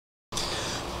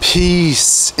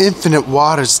Peace, infinite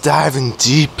waters diving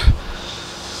deep.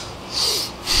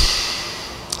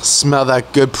 Smell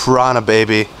that good piranha,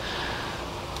 baby.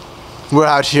 We're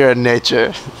out here in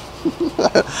nature.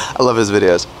 I love his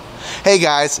videos. Hey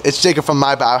guys, it's Jacob from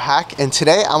My Biohack, and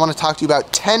today I want to talk to you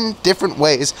about 10 different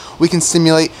ways we can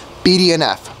stimulate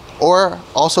BDNF, or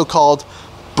also called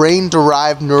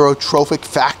brain-derived neurotrophic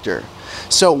factor.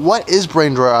 So what is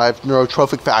brain-derived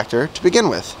neurotrophic factor to begin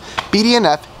with?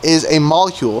 BDNF is a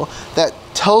molecule that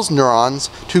tells neurons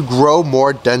to grow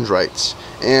more dendrites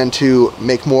and to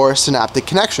make more synaptic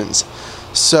connections.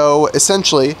 So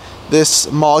essentially,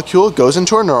 this molecule goes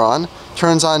into a neuron,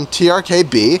 turns on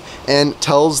TRKB, and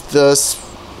tells this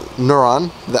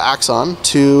neuron, the axon,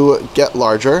 to get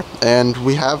larger, and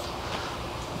we have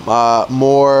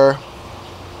more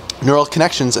neural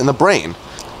connections in the brain.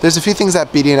 There's a few things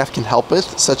that BDNF can help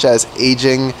with, such as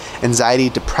aging, anxiety,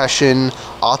 depression,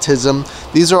 autism.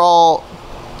 These are all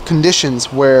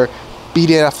conditions where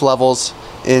BDNF levels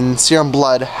in serum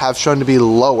blood have shown to be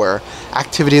lower.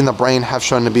 Activity in the brain have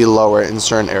shown to be lower in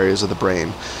certain areas of the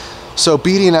brain. So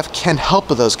BDNF can help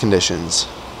with those conditions.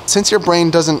 Since your brain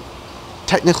doesn't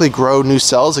technically grow new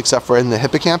cells except for in the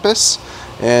hippocampus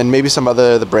and maybe some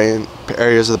other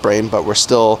areas of the brain, but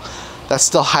that's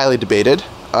still highly debated.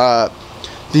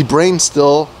 The brain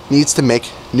still needs to make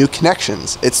new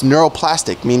connections. It's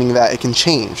neuroplastic, meaning that it can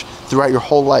change throughout your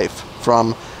whole life,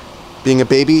 from being a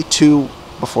baby to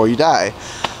before you die.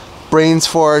 Brains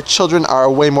for children are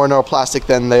way more neuroplastic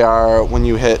than they are when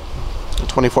you hit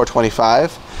 24,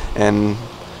 25, and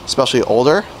especially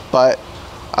older, but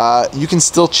you can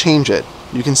still change it.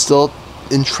 You can still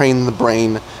entrain the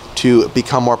brain to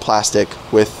become more plastic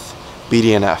with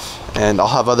BDNF. And I'll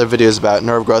have other videos about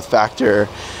nerve growth factor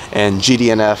and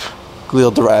GDNF,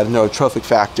 glial-derived neurotrophic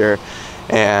factor,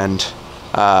 and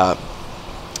a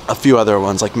few other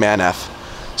ones like MANF.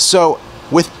 So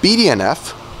with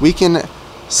BDNF, we can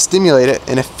stimulate it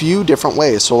in a few different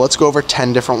ways. So let's go over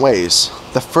 10 different ways.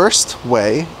 The first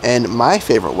way, and my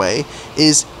favorite way,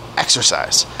 is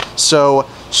exercise. So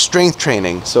strength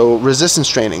training, so resistance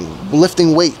training,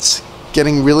 lifting weights,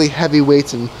 getting really heavy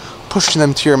weights and pushing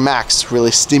them to your max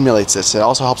really stimulates this. It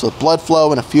also helps with blood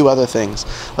flow and a few other things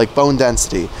like bone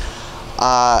density.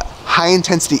 High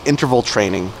intensity interval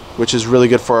training, which is really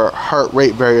good for heart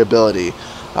rate variability,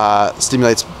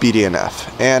 stimulates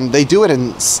BDNF. And they do it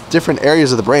in different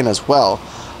areas of the brain as well.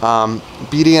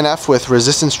 BDNF with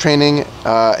resistance training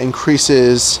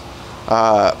increases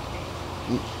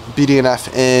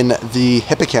BDNF in the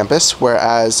hippocampus,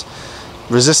 whereas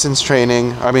resistance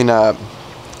training,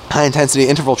 high intensity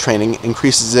interval training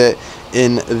increases it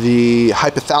in the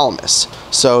hypothalamus.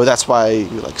 So that's why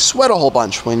you sweat a whole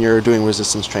bunch when you're doing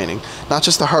resistance training. Not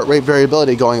just the heart rate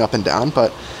variability going up and down,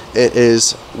 but it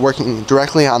is working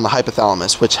directly on the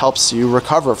hypothalamus, which helps you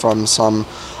recover from some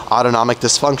autonomic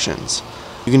dysfunctions.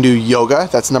 You can do yoga,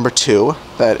 that's number 2.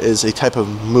 That is a type of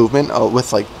movement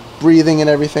with breathing and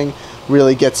everything,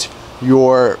 really gets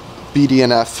your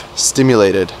BDNF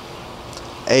stimulated.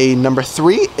 Number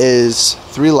 3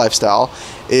 lifestyle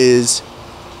is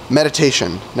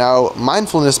meditation. Now,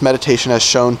 mindfulness meditation has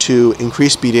shown to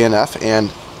increase BDNF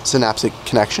and synaptic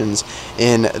connections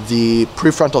in the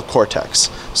prefrontal cortex.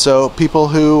 So people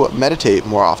who meditate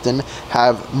more often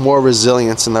have more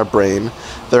resilience in their brain.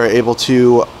 They're able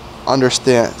to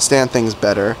understand things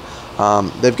better.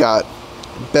 They've got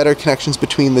better connections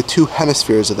between the 2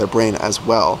 hemispheres of their brain as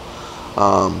well.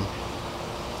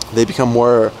 They become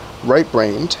more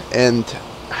right-brained and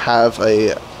have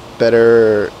a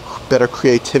better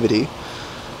creativity.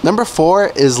 Number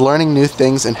 4 is learning new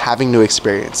things and having new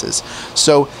experiences.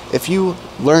 So if you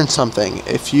learn something,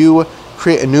 if you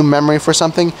create a new memory for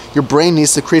something, your brain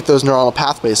needs to create those neuronal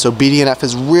pathways. So BDNF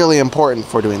is really important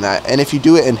for doing that. And if you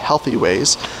do it in healthy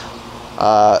ways,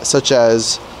 such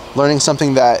as learning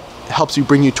something that helps you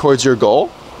bring you towards your goal,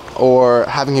 or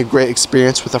having a great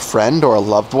experience with a friend or a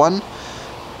loved one,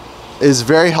 is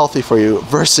very healthy for you,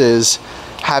 versus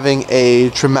having a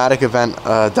traumatic event,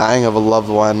 dying of a loved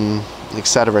one,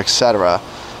 etc., etc.,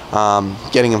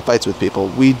 getting in fights with people.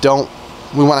 We want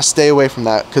to stay away from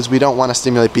that, because we don't want to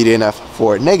stimulate BDNF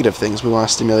for negative things. We want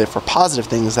to stimulate it for positive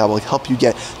things that will help you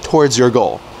get towards your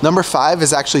goal. Number 5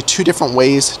 is actually 2 different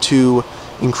ways to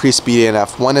increase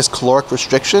BDNF. One is caloric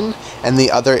restriction, and the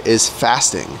other is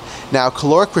fasting. Now,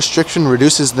 caloric restriction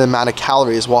reduces the amount of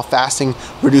calories, while fasting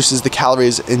reduces the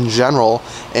calories in general,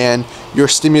 and you're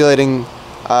stimulating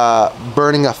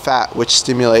burning of fat, which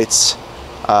stimulates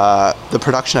the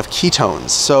production of ketones.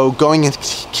 So going into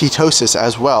ketosis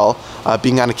as well,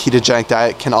 being on a ketogenic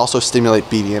diet, can also stimulate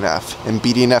BDNF, and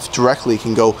BDNF directly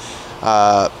can go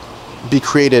be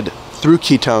created through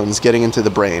ketones getting into the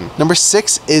brain. Number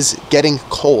 6 is getting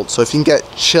cold. So if you can get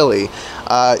chilly,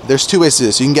 there's 2 ways to do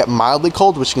this. You can get mildly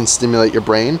cold, which can stimulate your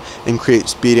brain and create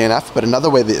BDNF, but another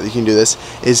way that you can do this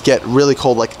is get really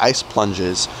cold, like ice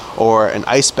plunges or an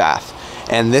ice bath.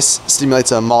 And this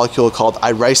stimulates a molecule called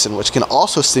irisin, which can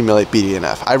also stimulate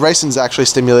BDNF. Irisin is actually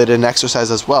stimulated in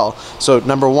exercise as well. So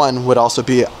number 1 would also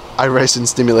be irisin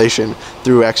stimulation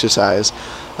through exercise.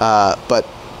 But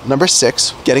number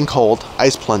 6, getting cold,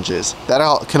 ice plunges.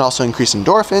 That can also increase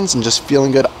endorphins and just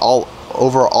feeling good all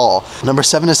overall. Number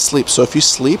 7 is sleep. So if you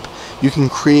sleep, you can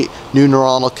create new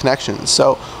neuronal connections.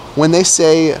 So when they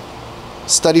say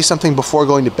study something before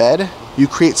going to bed, you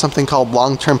create something called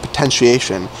long-term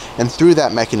potentiation, and through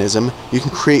that mechanism you can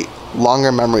create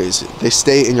longer memories. They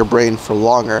stay in your brain for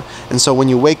longer, and so when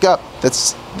you wake up,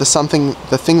 that's the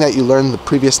thing that you learned the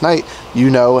previous night, you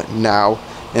know now,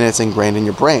 and it's ingrained in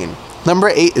your brain. Number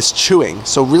 8 is chewing.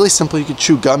 So really simple, you could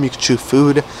chew gum, you could chew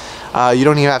food, you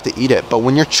don't even have to eat it, but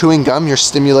when you're chewing gum, you're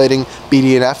stimulating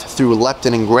BDNF through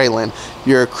leptin and ghrelin.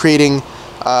 You're creating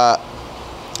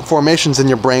formations in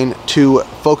your brain to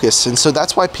focus, and so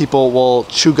that's why people will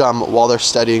chew gum while they're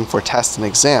studying for tests and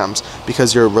exams,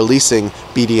 because you're releasing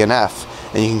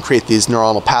BDNF and you can create these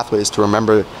neuronal pathways to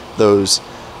remember those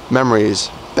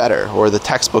memories better, or the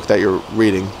textbook that you're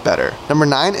reading better. Number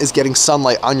 9 is getting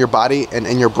sunlight on your body and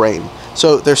in your brain.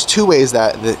 So there's 2 ways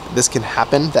that this can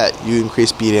happen, that you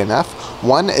increase BDNF.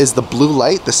 One is the blue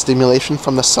light, the stimulation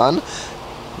from the sun,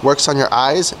 works on your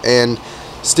eyes and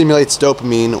stimulates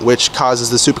dopamine, which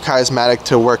causes the suprachiasmatic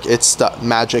to work its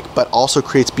magic, but also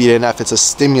creates BDNF. It's a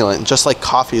stimulant, just like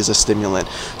coffee is a stimulant.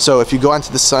 So if you go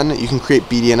into the sun, you can create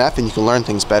BDNF and you can learn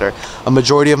things better. A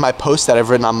majority of my posts that I've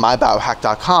written on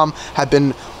mybiohack.com have been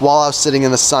while I was sitting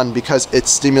in the sun, because it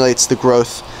stimulates the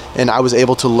growth and I was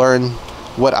able to learn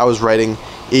what I was writing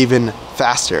even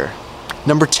faster.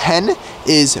 Number 10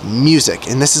 is music,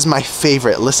 and this is my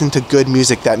favorite. Listening to good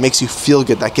music that makes you feel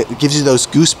good, that gives you those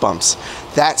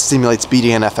goosebumps. That stimulates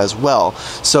BDNF as well.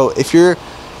 So if you're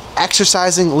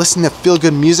exercising, listening to feel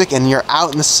good music, and you're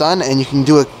out in the sun and you can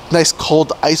do a nice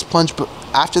cold ice plunge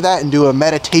after that and do a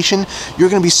meditation, you're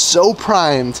going to be so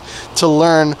primed to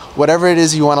learn whatever it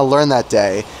is you want to learn that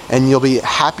day, and you'll be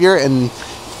happier and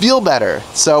feel better.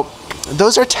 So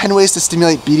those are 10 ways to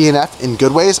stimulate BDNF in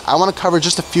good ways. I want to cover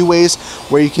just a few ways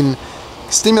where you can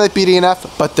stimulate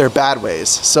BDNF, but they're bad ways.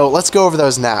 So let's go over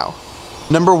those now.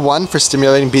 Number 1 for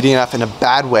stimulating BDNF in a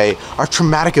bad way are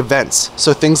traumatic events.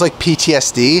 So things like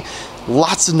PTSD,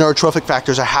 lots of neurotrophic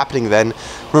factors are happening then.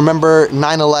 Remember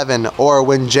 9/11 or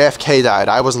when JFK died.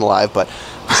 I wasn't alive, but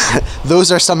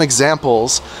those are some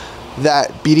examples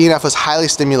that BDNF was highly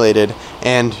stimulated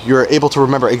and you're able to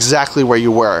remember exactly where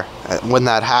you were when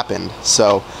that happened.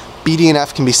 So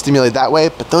BDNF can be stimulated that way,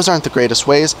 but those aren't the greatest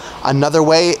ways. Another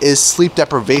way is sleep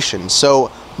deprivation.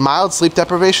 So mild sleep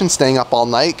deprivation, staying up all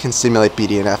night, can stimulate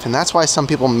BDNF, and that's why some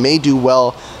people may do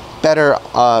better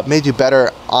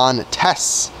on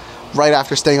tests right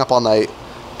after staying up all night,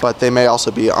 but they may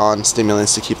also be on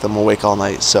stimulants to keep them awake all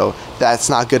night. So that's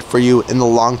not good for you in the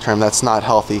long term. That's not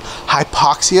healthy.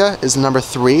 Hypoxia is number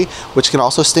 3, which can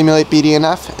also stimulate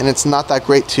BDNF, and it's not that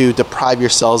great to deprive your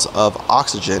cells of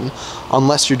oxygen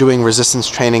unless you're doing resistance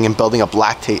training and building up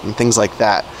lactate and things like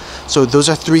that. So those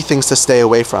are 3 things to stay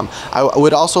away from. I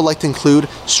would also like to include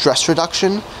stress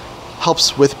reduction,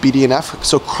 helps with BDNF.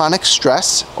 So chronic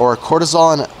stress, or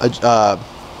cortisol and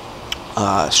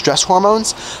stress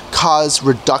hormones, cause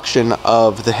reduction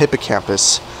of the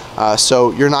hippocampus.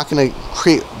 So you're not going to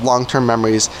create long-term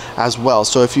memories as well.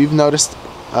 So if you've noticed,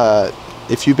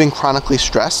 if you've been chronically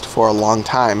stressed for a long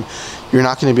time, you're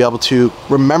not going to be able to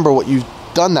remember what you've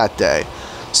done that day.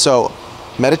 So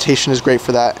meditation is great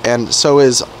for that, and so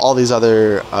is all these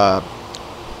other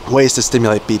ways to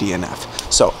stimulate BDNF.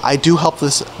 So I do hope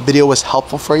this video was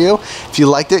helpful for you. If you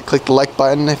liked it, click the like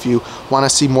button. If you want to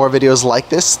see more videos like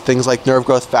this, things like nerve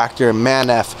growth factor,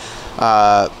 MANF,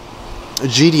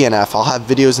 GDNF, I'll have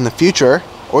videos in the future,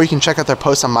 or you can check out their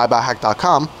posts on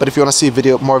mybiohack.com. But if you want to see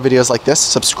more videos like this,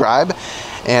 subscribe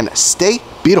and stay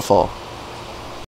beautiful.